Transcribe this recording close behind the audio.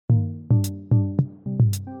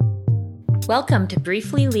Welcome to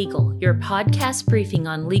Briefly Legal, your podcast briefing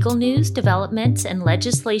on legal news, developments, and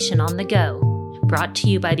legislation on the go, brought to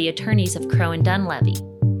you by the attorneys of Crowe and Dunlevy.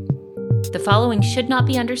 The following should not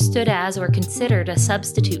be understood as or considered a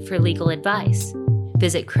substitute for legal advice.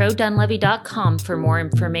 Visit crowedunlevy.com for more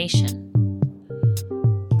information.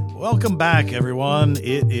 Welcome back, everyone.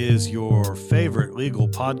 It is your favorite legal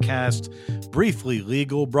podcast, Briefly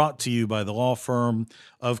Legal, brought to you by the law firm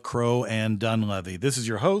of Crowe and Dunlevy. This is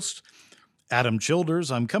your host, Adam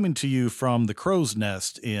Childers. I'm coming to you from the Crow's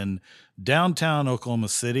Nest in downtown Oklahoma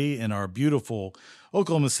City in our beautiful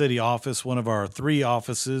Oklahoma City office, one of our three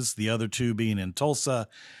offices, the other two being in Tulsa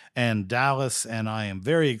and Dallas. And I am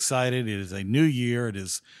very excited. It is a new year. It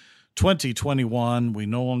is 2021. We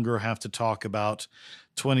no longer have to talk about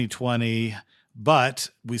 2020, but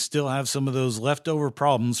we still have some of those leftover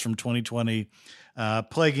problems from 2020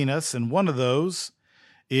 plaguing us. And one of those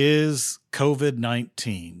is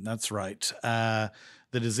COVID-19. That's right. The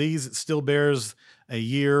disease that still bears a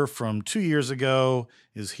year from 2 years ago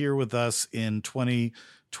is here with us in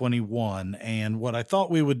 2021. And what I thought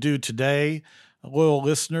we would do today, loyal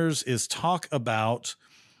listeners, is talk about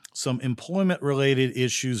some employment-related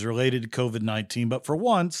issues related to COVID-19. But for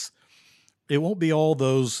once, it won't be all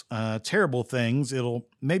those terrible things. It'll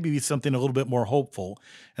maybe be something a little bit more hopeful,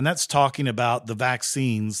 and that's talking about the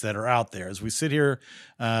vaccines that are out there. As we sit here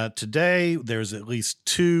today, there's at least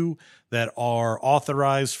two that are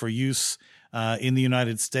authorized for use in the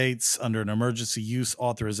United States under an emergency use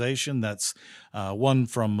authorization. That's one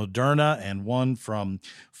from Moderna and one from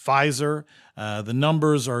Pfizer. The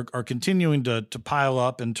numbers are continuing to pile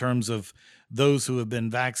up in terms of those who have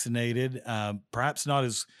been vaccinated, perhaps not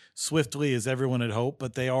as swiftly as everyone had hoped,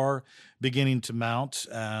 but they are beginning to mount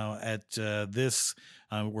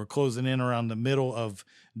we're closing in around the middle of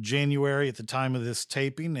January at the time of this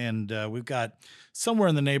taping, and we've got somewhere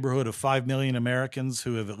in the neighborhood of 5 million Americans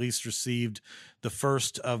who have at least received the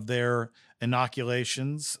first of their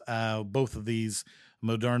inoculations. Both of these,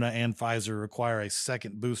 Moderna and Pfizer, require a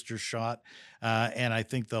second booster shot, and I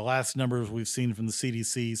think the last numbers we've seen from the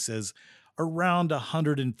CDC says around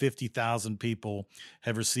 150,000 people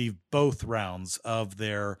have received both rounds of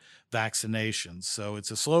their vaccinations. So it's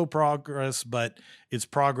a slow progress, but it's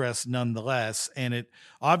progress nonetheless. And it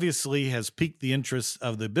obviously has piqued the interest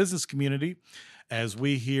of the business community as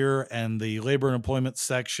we here and the labor and employment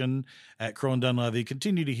section at Crowe and Dunlevy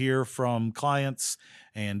continue to hear from clients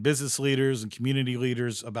and business leaders and community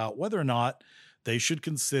leaders about whether or not they should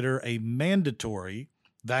consider a mandatory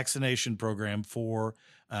vaccination program for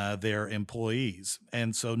their employees.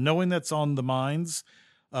 And so knowing that's on the minds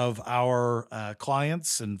of our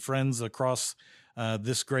clients and friends across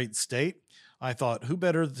this great state, I thought who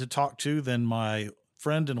better to talk to than my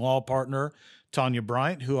friend and law partner, Tanya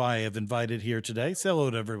Bryant, who I have invited here today. Say hello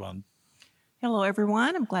to everyone. Hello,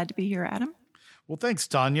 everyone. I'm glad to be here, Adam. Well, thanks,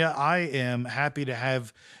 Tanya. I am happy to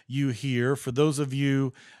have you here. For those of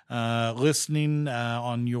you listening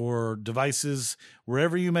on your devices,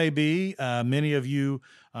 wherever you may be, many of you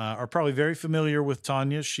are probably very familiar with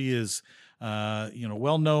Tanya. She is,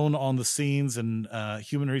 well known on the scenes and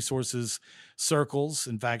human resources circles.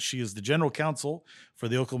 In fact, she is the general counsel for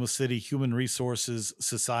the Oklahoma City Human Resources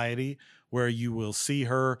Society, where you will see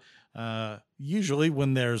her usually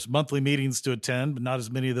when there's monthly meetings to attend, but not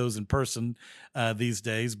as many of those in person these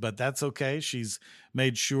days, but that's okay. She's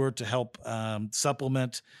made sure to help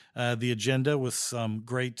supplement the agenda with some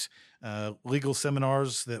great legal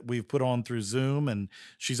seminars that we've put on through Zoom. And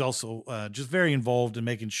she's also just very involved in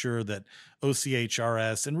making sure that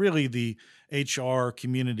OCHRS and really the HR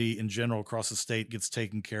community in general across the state gets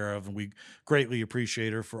taken care of. And we greatly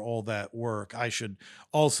appreciate her for all that work. I should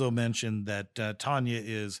also mention that Tanya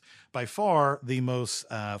is by far the most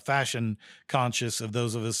fashion conscious of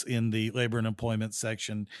those of us in the labor and employment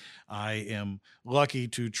section. I am lucky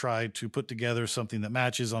to try to put together something that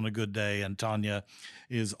matches on a good day, and Tanya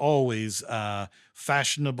is always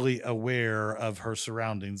fashionably aware of her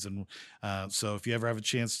surroundings. And so if you ever have a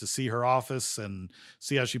chance to see her office and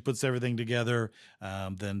see how she puts everything together,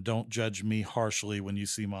 then don't judge me harshly when you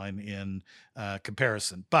see mine in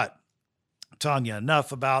comparison. But Tanya,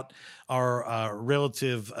 enough about our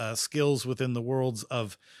relative skills within the worlds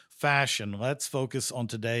of fashion. Let's focus on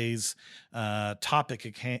today's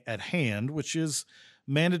topic at hand, which is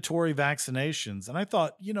mandatory vaccinations. And I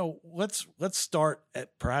thought, let's start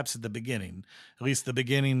perhaps at the beginning, at least the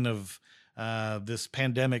beginning of this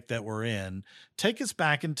pandemic that we're in. Take us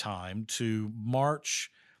back in time to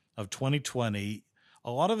March of 2020.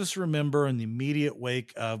 A lot of us remember in the immediate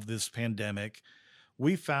wake of this pandemic,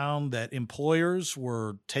 we found that employers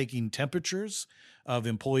were taking temperatures of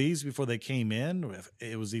employees before they came in.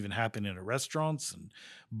 It was even happening at restaurants and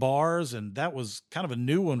bars, and that was kind of a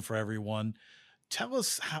new one for everyone. Tell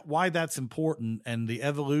us why that's important and the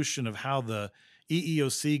evolution of how the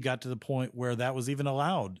EEOC got to the point where that was even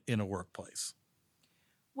allowed in a workplace.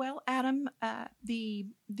 Well, Adam,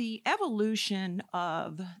 the evolution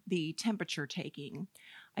of the temperature taking,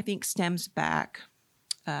 I think, stems back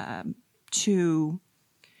to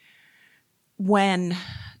when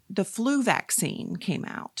the flu vaccine came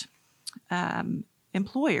out.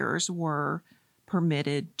 Employers were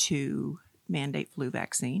permitted to mandate flu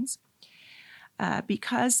vaccines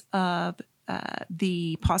because of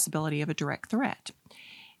the possibility of a direct threat.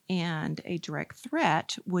 And a direct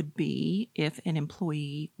threat would be if an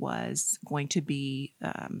employee was going to be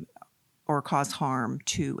or cause harm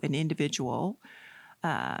to an individual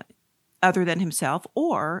other than himself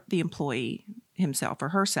or the employee himself or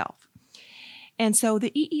herself. And so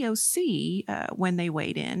the EEOC, when they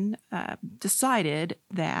weighed in, decided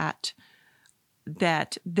that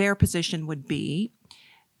their position would be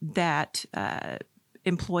that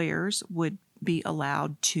employers would be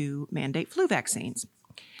allowed to mandate flu vaccines.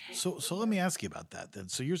 So let me ask you about that then.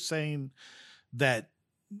 So you're saying that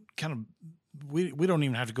kind of we don't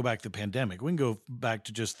even have to go back to the pandemic. We can go back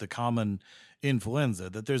to just the common influenza,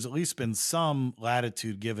 that there's at least been some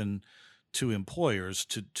latitude given to employers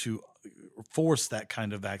to force that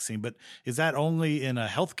kind of vaccine. But is that only in a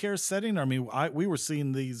healthcare setting? I mean, we were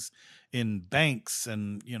seeing these in banks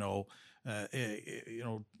and,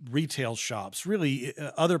 retail shops, really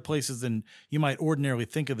other places than you might ordinarily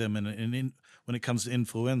think of them in when it comes to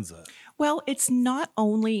influenza. Well, it's not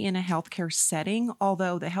only in a healthcare setting,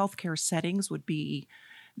 although the healthcare settings would be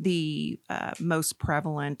the most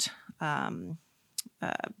prevalent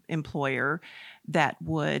employer that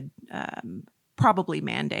would probably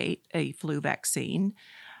mandate a flu vaccine.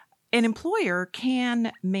 An employer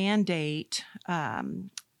can mandate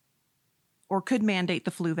or could mandate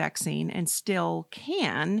the flu vaccine and still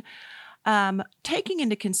can, taking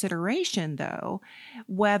into consideration, though,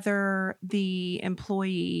 whether the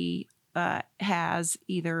employee has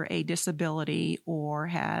either a disability or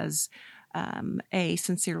has a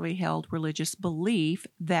sincerely held religious belief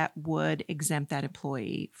that would exempt that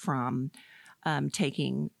employee from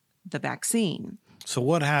taking the vaccine. So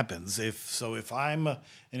what happens if I'm an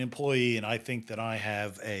employee and I think that I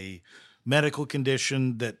have a medical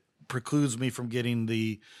condition that precludes me from getting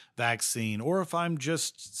the vaccine, or if I'm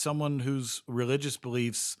just someone whose religious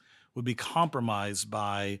beliefs would be compromised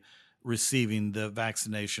by receiving the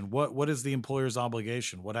vaccination, what is the employer's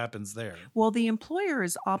obligation? What happens there? Well, the employer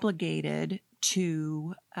is obligated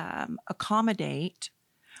to accommodate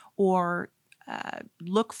or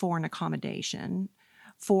look for an accommodation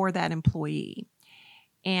for that employee.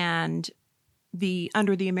 And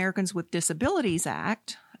under the Americans with Disabilities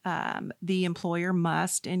Act, the employer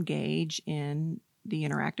must engage in the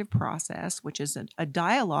interactive process, which is a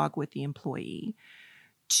dialogue with the employee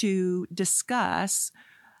to discuss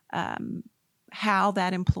how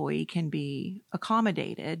that employee can be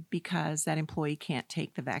accommodated because that employee can't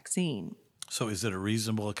take the vaccine. So is it a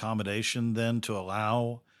reasonable accommodation then to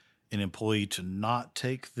allow an employee to not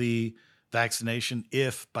take the vaccination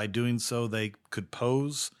if by doing so they could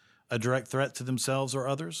pose a direct threat to themselves or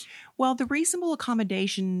others? Well, the reasonable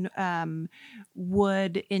accommodation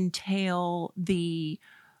would entail the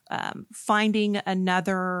finding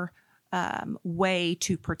another way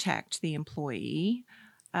to protect the employee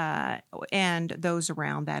and those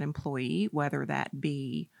around that employee, whether that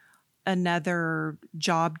be another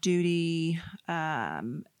job duty,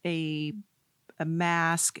 a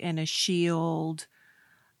mask and a shield.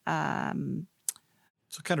 So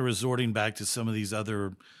kind of resorting back to some of these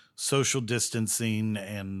other social distancing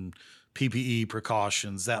and PPE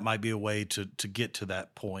precautions, that might be a way to get to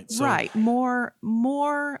that point. So, right. More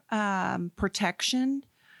protection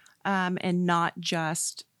and not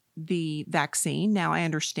just the vaccine. Now, I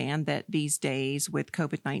understand that these days with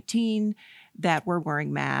COVID-19 that we're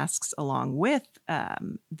wearing masks along with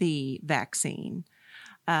the vaccine.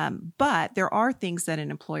 But there are things that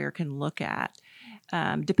an employer can look at,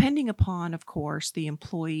 depending upon, of course, the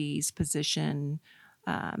employee's position,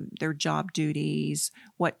 their job duties,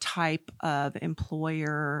 what type of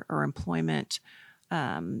employer or employment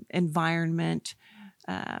environment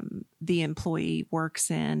the employee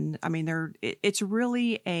works in. I mean, it's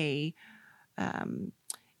really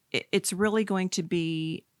it's really going to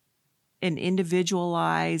be an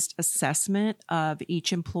individualized assessment of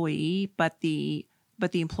each employee, but the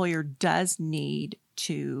employer does need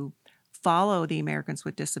to follow the Americans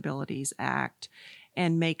with Disabilities Act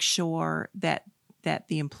and make sure that that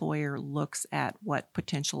the employer looks at what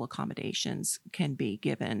potential accommodations can be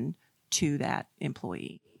given to that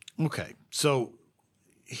employee. Okay, so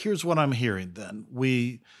here's what I'm hearing then.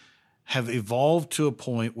 We have evolved to a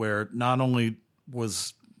point where not only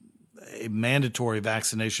was a mandatory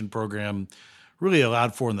vaccination program really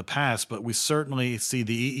allowed for in the past, but we certainly see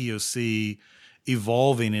the EEOC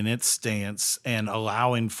evolving in its stance and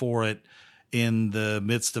allowing for it in the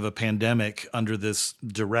midst of a pandemic under this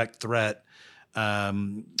direct threat,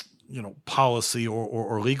 policy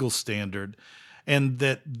or legal standard. And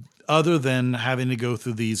that other than having to go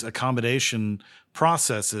through these accommodation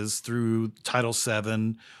processes through Title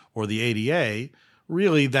VII or the ADA,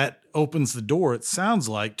 really that opens the door, it sounds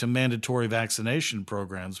like, to mandatory vaccination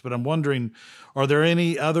programs. But I'm wondering, are there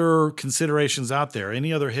any other considerations out there,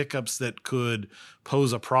 any other hiccups that could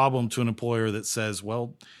pose a problem to an employer that says,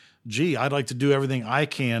 well, gee, I'd like to do everything I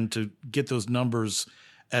can to get those numbers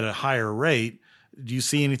at a higher rate? Do you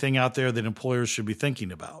see anything out there that employers should be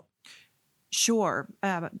thinking about? Sure.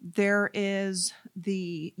 There is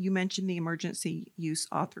you mentioned the emergency use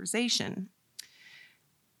authorization.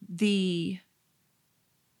 The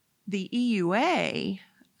EUA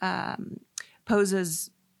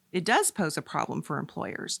does pose a problem for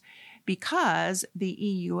employers, because the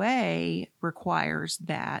EUA requires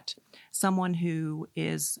that someone who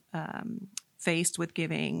is faced with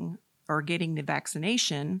giving or getting the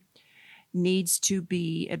vaccination needs to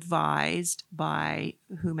be advised by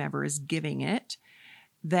whomever is giving it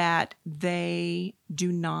that they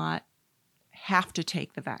do not have to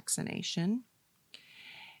take the vaccination.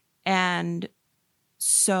 And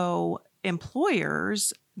so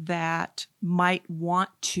employers that might want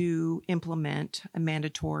to implement a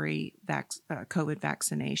mandatory COVID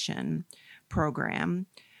vaccination program,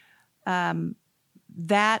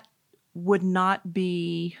 that would not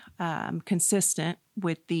be consistent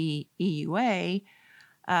with the EUA,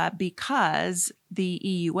 because the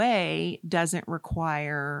EUA doesn't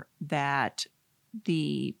require that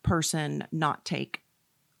the person not take,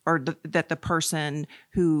 or that the person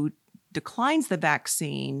who declines the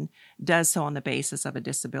vaccine does so on the basis of a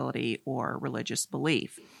disability or religious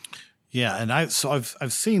belief. Yeah, and I've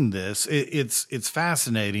seen this. It's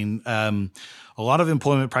fascinating. A lot of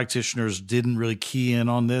employment practitioners didn't really key in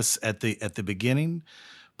on this at the beginning,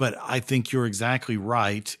 but I think you're exactly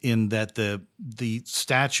right in that the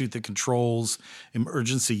statute that controls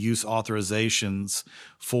emergency use authorizations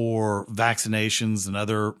for vaccinations and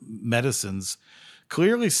other medicines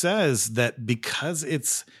clearly says that because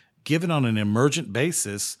it's given on an emergent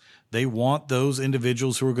basis, they want those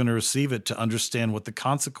individuals who are going to receive it to understand what the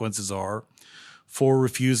consequences are for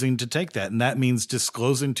refusing to take that. And that means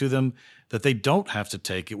disclosing to them that they don't have to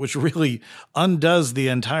take it, which really undoes the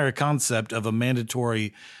entire concept of a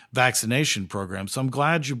mandatory vaccination program. So I'm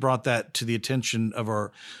glad you brought that to the attention of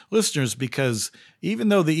our listeners, because even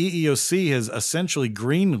though the EEOC has essentially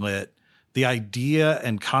greenlit the idea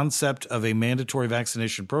and concept of a mandatory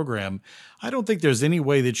vaccination program, I don't think there's any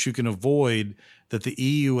way that you can avoid that the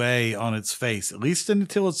EUA on its face, at least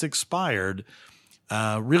until it's expired,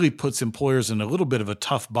 really puts employers in a little bit of a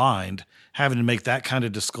tough bind, having to make that kind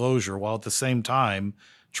of disclosure while at the same time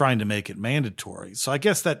trying to make it mandatory. So I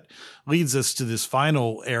guess that leads us to this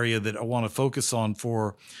final area that I want to focus on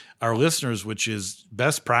for our listeners, which is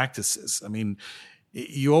best practices. I mean,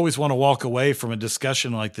 you always want to walk away from a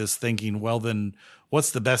discussion like this thinking, well, then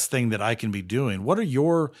what's the best thing that I can be doing?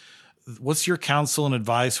 What's your counsel and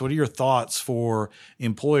advice? What are your thoughts for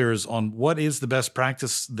employers on what is the best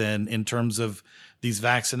practice then in terms of these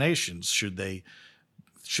vaccinations? Should they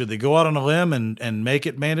go out on a limb and make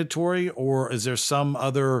it mandatory, or is there some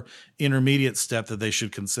other intermediate step that they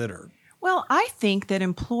should consider? Well, I think that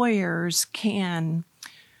employers can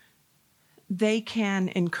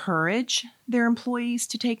encourage their employees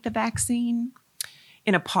to take the vaccine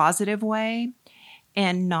in a positive way,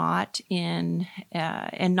 and not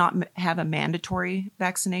have a mandatory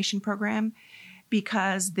vaccination program,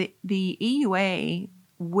 because the EUA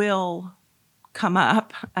will come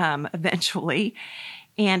up eventually,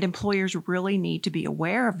 and employers really need to be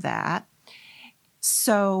aware of that.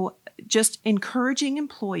 So just encouraging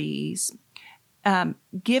employees,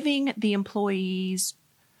 giving the employees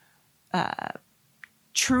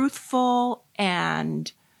truthful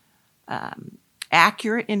and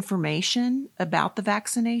accurate information about the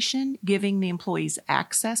vaccination, giving the employees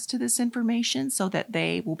access to this information so that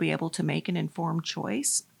they will be able to make an informed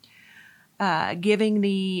choice, giving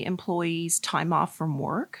the employees time off from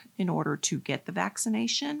work in order to get the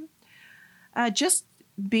vaccination. Just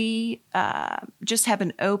have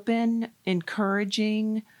an open,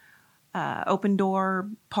 encouraging, open door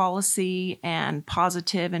policy and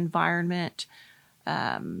positive environment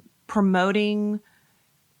promoting,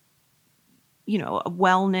 a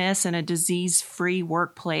wellness and a disease-free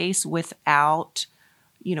workplace without,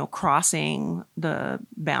 crossing the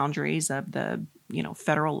boundaries of the,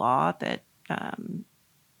 federal law that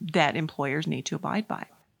that employers need to abide by.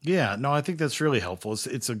 Yeah, no, I think that's really helpful.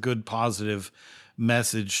 It's a good positive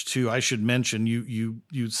message too. I should mention you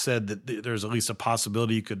said that there's at least a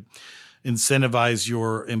possibility you could incentivize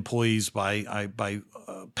your employees by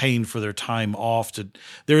paying for their time off.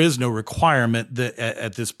 There is no requirement that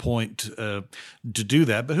at this point to do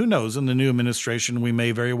that, but who knows? In the new administration, we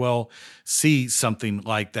may very well see something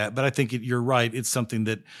like that. But I think you're right. It's something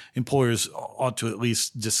that employers ought to at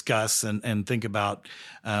least discuss and think about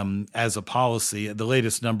as a policy. The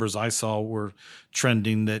latest numbers I saw were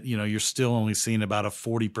trending that you're still only seeing about a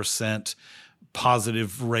 40%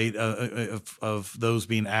 positive rate of those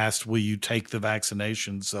being asked, will you take the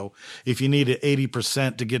vaccination? So if you need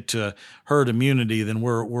 80% to get to herd immunity, then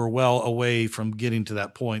we're well away from getting to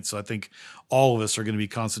that point. So I think all of us are going to be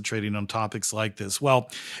concentrating on topics like this. Well,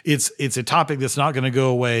 it's a topic that's not going to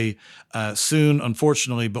go away soon,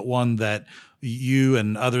 unfortunately, but one that you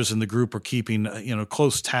and others in the group are keeping,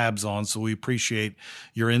 close tabs on. So we appreciate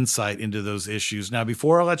your insight into those issues. Now,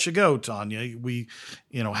 before I let you go, Tanya, we,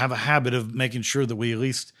 have a habit of making sure that we at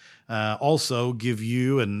least also give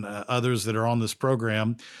you and others that are on this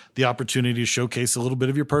program the opportunity to showcase a little bit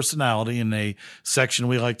of your personality in a section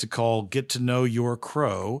we like to call Get to Know Your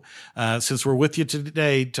Crow. Since we're with you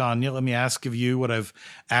today, Tanya, let me ask of you what I've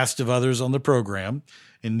asked of others on the program.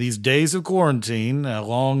 In these days of quarantine,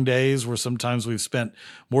 long days where sometimes we've spent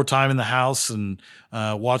more time in the house and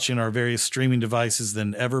watching our various streaming devices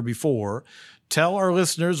than ever before, tell our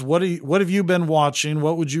listeners what have you been watching?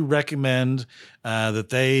 What would you recommend that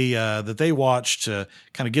they watch to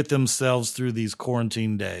kind of get themselves through these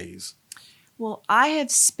quarantine days? Well, I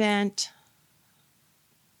have spent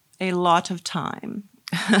a lot of time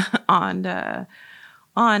on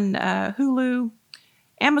Hulu,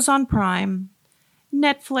 Amazon Prime,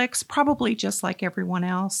 Netflix, probably just like everyone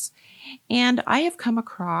else. And I have come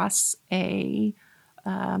across a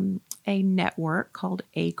network called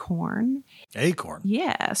Acorn. Acorn?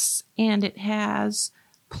 Yes. And it has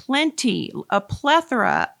a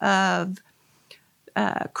plethora of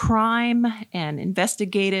crime and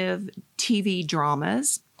investigative TV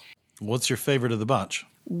dramas. What's your favorite of the bunch?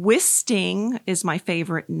 Wisting is my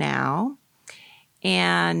favorite now.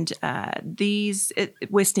 And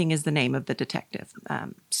Wisting is the name of the detective. I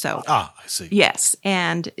see. Yes.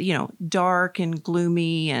 And, dark and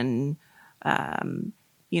gloomy and,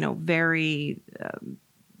 very,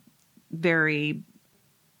 very.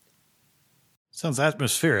 Sounds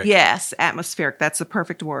atmospheric. Yes, atmospheric. That's the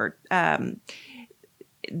perfect word.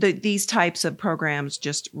 These types of programs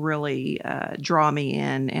just really draw me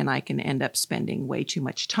in, and I can end up spending way too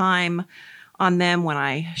much time on them when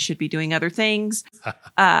I should be doing other things.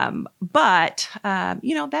 But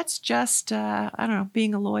that's just,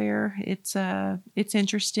 being a lawyer. It's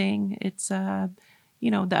interesting. It's, the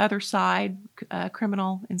other side,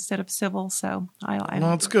 criminal instead of civil. So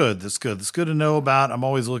it's good. That's good. It's good to know about. I'm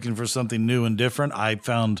always looking for something new and different. I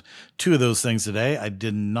found two of those things today. I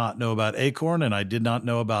did not know about Acorn and I did not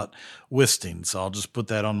know about Wisting. So I'll just put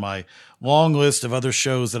that on my long list of other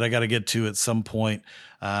shows that I got to get to at some point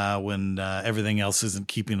when everything else isn't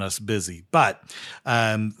keeping us busy. But,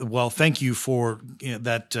 thank you for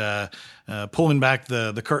that pulling back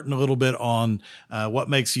the curtain a little bit on what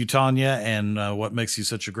makes you Tanya and what makes you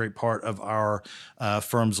such a great part of our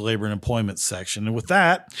firm's labor and employment section. And with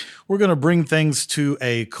that, we're going to bring things to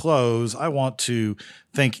a close. I want to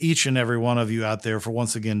thank each and every one of you out there for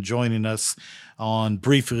once again joining us on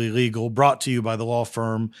Briefly Legal, brought to you by the law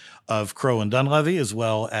firm of Crowe & Dunlevy, as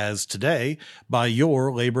well as today by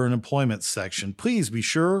your labor and employment section. Please be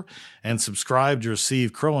sure and subscribe to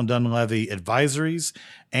receive Crowe & Dunlevy advisories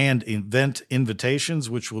and event invitations,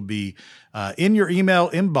 which will be in your email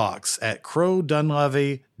inbox at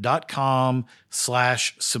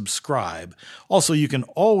crowedunlevy.com/subscribe. Also, you can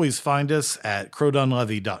always find us at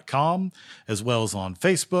crowedunlevy.com, as well as on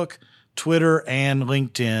Facebook, Twitter, and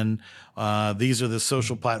LinkedIn. These are the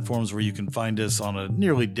social platforms where you can find us on a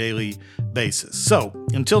nearly daily basis. So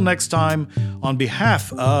until next time, on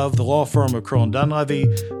behalf of the law firm of Crowe &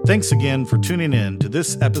 Dunlevy, thanks again for tuning in to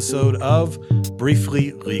this episode of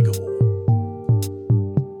Briefly Legal.